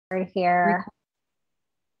Here.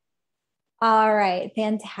 All right,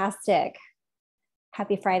 fantastic.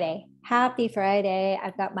 Happy Friday. Happy Friday.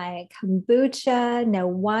 I've got my kombucha, no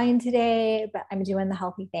wine today, but I'm doing the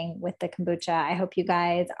healthy thing with the kombucha. I hope you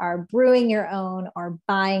guys are brewing your own or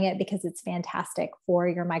buying it because it's fantastic for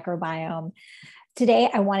your microbiome. Today,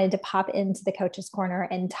 I wanted to pop into the Coach's Corner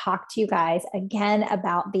and talk to you guys again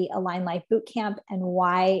about the Aligned Life Bootcamp and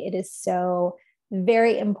why it is so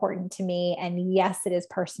very important to me. And yes, it is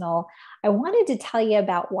personal. I wanted to tell you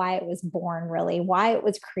about why it was born, really, why it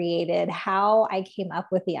was created, how I came up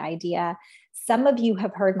with the idea. Some of you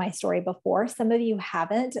have heard my story before. Some of you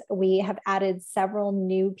haven't. We have added several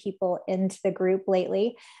new people into the group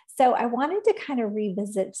lately. So I wanted to kind of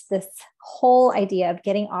revisit this whole idea of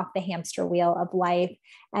getting off the hamster wheel of life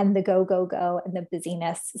and the go, go, go and the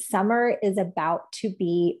busyness. Summer is about to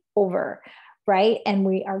be over, right? And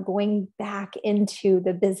we are going back into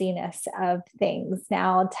the busyness of things.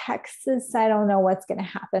 Now, Texas, I don't know what's going to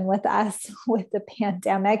happen with us with the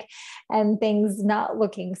pandemic and things not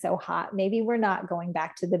looking so hot. Maybe we're not going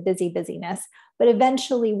back to the busyness, but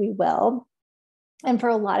eventually we will. And for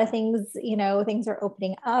a lot of things, things are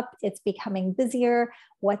opening up. It's becoming busier.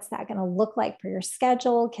 What's that going to look like for your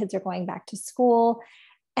schedule? Kids are going back to school.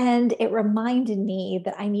 And it reminded me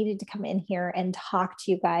that I needed to come in here and talk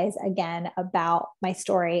to you guys again about my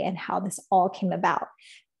story and how this all came about.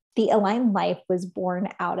 The Aligned Life was born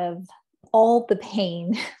out of all the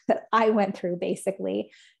pain that I went through,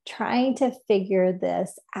 basically, trying to figure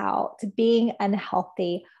this out, being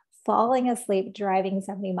unhealthy, falling asleep, driving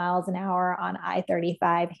 70 miles an hour on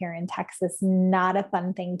I-35 here in Texas. Not a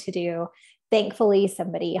fun thing to do. Thankfully,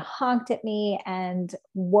 somebody honked at me and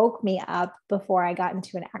woke me up before I got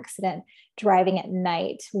into an accident driving at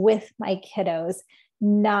night with my kiddos.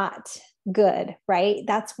 Not good, right?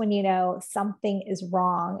 That's when you know something is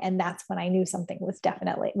wrong. And that's when I knew something was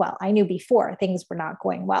definitely, well, I knew before things were not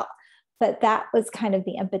going well. But that was kind of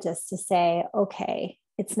the impetus to say, okay,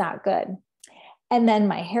 it's not good. And then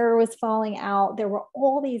my hair was falling out. There were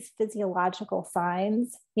all these physiological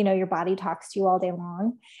signs. Your body talks to you all day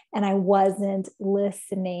long. And I wasn't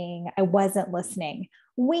listening.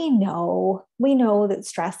 We know that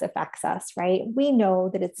stress affects us, right? We know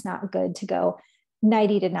that it's not good to go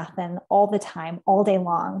 90 to nothing all the time, all day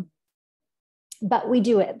long. But we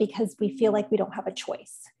do it because we feel like we don't have a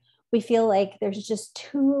choice. We feel like there's just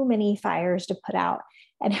too many fires to put out.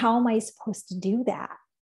 And how am I supposed to do that?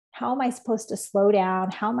 How am I supposed to slow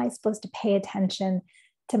down? How am I supposed to pay attention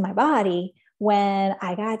to my body when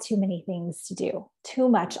I got too many things to do, too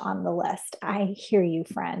much on the list? I hear you,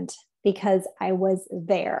 friend, because I was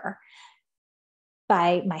there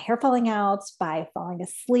by my hair falling out, by falling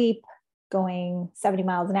asleep, going 70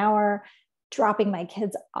 miles an hour, dropping my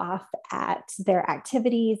kids off at their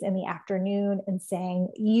activities in the afternoon and saying,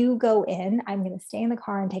 you go in, I'm going to stay in the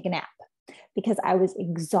car and take a nap because I was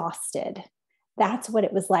exhausted. That's what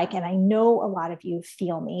it was like. And I know a lot of you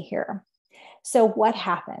feel me here. So what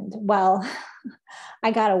happened? Well,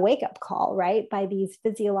 I got a wake-up call, right, by these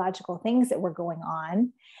physiological things that were going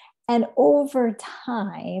on. And over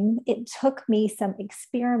time, it took me some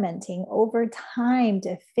experimenting over time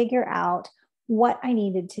to figure out what I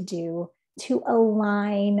needed to do to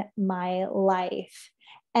align my life.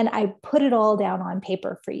 And I put it all down on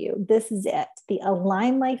paper for you. This is it. The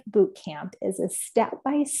Aligned Life Bootcamp is a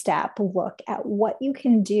step-by-step look at what you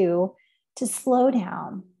can do to slow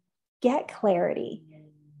down, get clarity,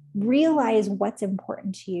 realize what's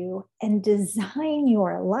important to you, and design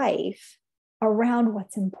your life around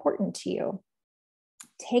what's important to you.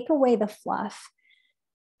 Take away the fluff.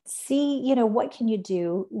 See, what can you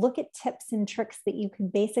do? Look at tips and tricks that you can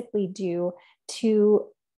basically do to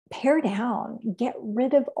pare down, get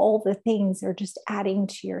rid of all the things that are just adding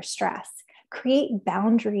to your stress, create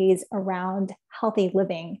boundaries around healthy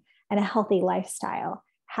living and a healthy lifestyle.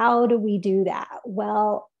 How do we do that?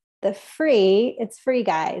 Well, it's free,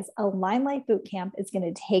 guys. Aligned Life Bootcamp is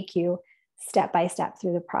going to take you step by step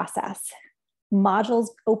through the process. Modules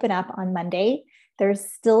open up on Monday.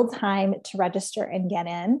 There's still time to register and get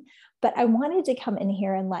in, but I wanted to come in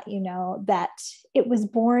here and let you know that it was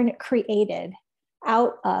created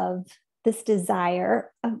out of this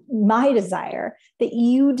desire, my desire, that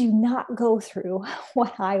you do not go through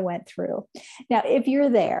what I went through. Now, if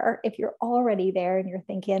you're already there and you're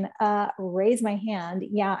thinking, raise my hand.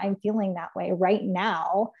 Yeah, I'm feeling that way right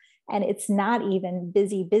now. And it's not even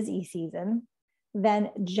busy season,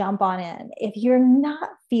 then jump on in. If you're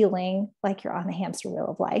not feeling like you're on the hamster wheel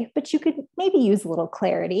of life, but you could maybe use a little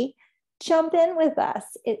clarity, jump in with us.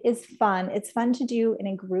 It is fun. It's fun to do in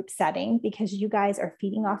a group setting because you guys are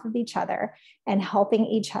feeding off of each other and helping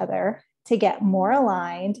each other to get more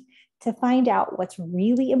aligned, to find out what's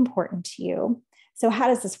really important to you. So how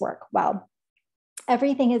does this work? Well,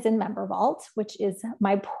 everything is in Member Vault, which is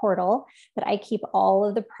my portal that I keep all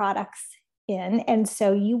of the products in. And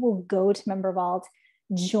so you will go to Member Vault,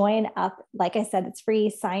 join up. Like I said, it's free.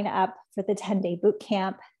 Sign up for the 10-day boot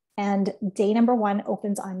camp. And day number 1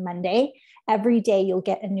 opens on Monday. Every day you'll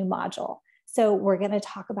get a new module. So we're going to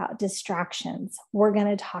talk about distractions. We're going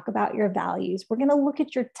to talk about your values. We're going to look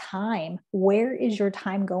at your time. Where is your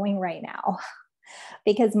time going right now?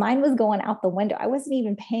 Because mine was going out the window. I wasn't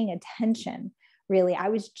even paying attention, really. I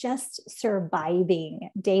was just surviving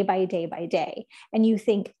day by day by day. And you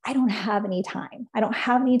think, I don't have any time. I don't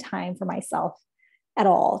have any time for myself at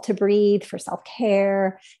all, to breathe, for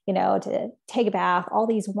self-care, to take a bath. All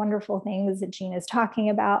these wonderful things that Gina is talking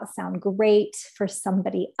about sound great for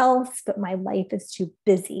somebody else, but my life is too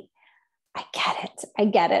busy. I get it. I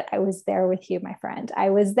get it. I was there with you, my friend.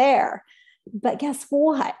 I was there. But guess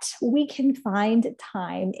what? We can find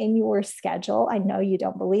time in your schedule. I know you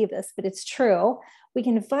don't believe this, but it's true. We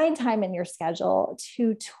can find time in your schedule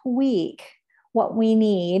to tweak what we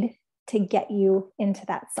need to get you into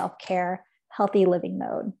that self-care, healthy living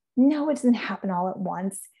mode. No, it doesn't happen all at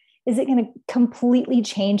once. Is it going to completely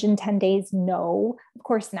change in 10 days? No, of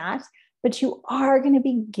course not. But you are going to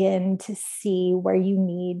begin to see where you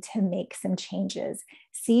need to make some changes.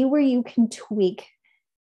 See where you can tweak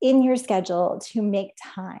in your schedule to make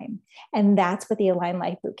time. And that's what the Aligned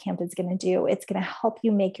Life Bootcamp is going to do. It's going to help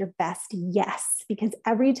you make your best yes, because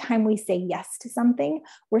every time we say yes to something,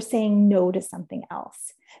 we're saying no to something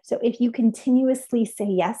else. So if you continuously say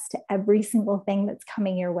yes to every single thing that's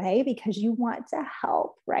coming your way because you want to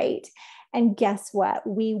help, right? And guess what?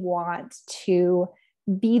 We want to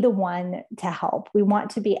be the one to help. We want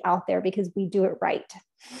to be out there because we do it right.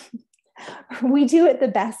 We do it the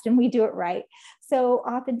best and we do it right. So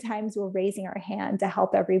oftentimes we're raising our hand to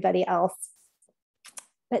help everybody else,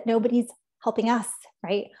 but nobody's helping us,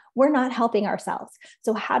 right? We're not helping ourselves.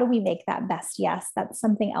 So how do we make that best yes? That's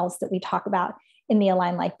something else that we talk about in the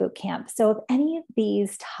Aligned Life Bootcamp. So if any of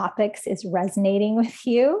these topics is resonating with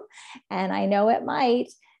you, and I know it might,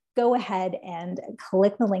 go ahead and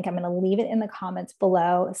click the link. I'm going to leave it in the comments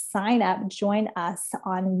below. Sign up, join us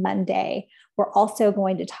on Monday. We're also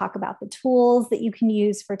going to talk about the tools that you can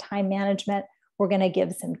use for time management. We're going to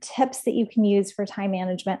give some tips that you can use for time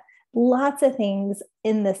management. Lots of things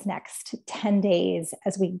in this next 10 days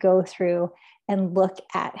as we go through and look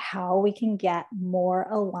at how we can get more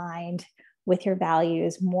aligned with your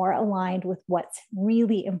values, more aligned with what's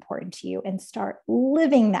really important to you, and start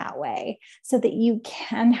living that way so that you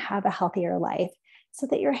can have a healthier life, so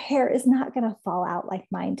that your hair is not going to fall out like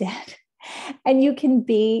mine did. And you can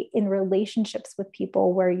be in relationships with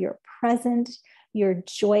people where you're present, you're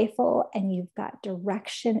joyful, and you've got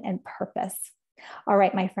direction and purpose. All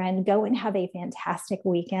right, my friend, go and have a fantastic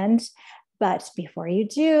weekend. But before you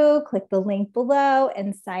do, click the link below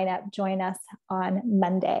and sign up. Join us on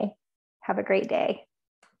Monday. Have a great day.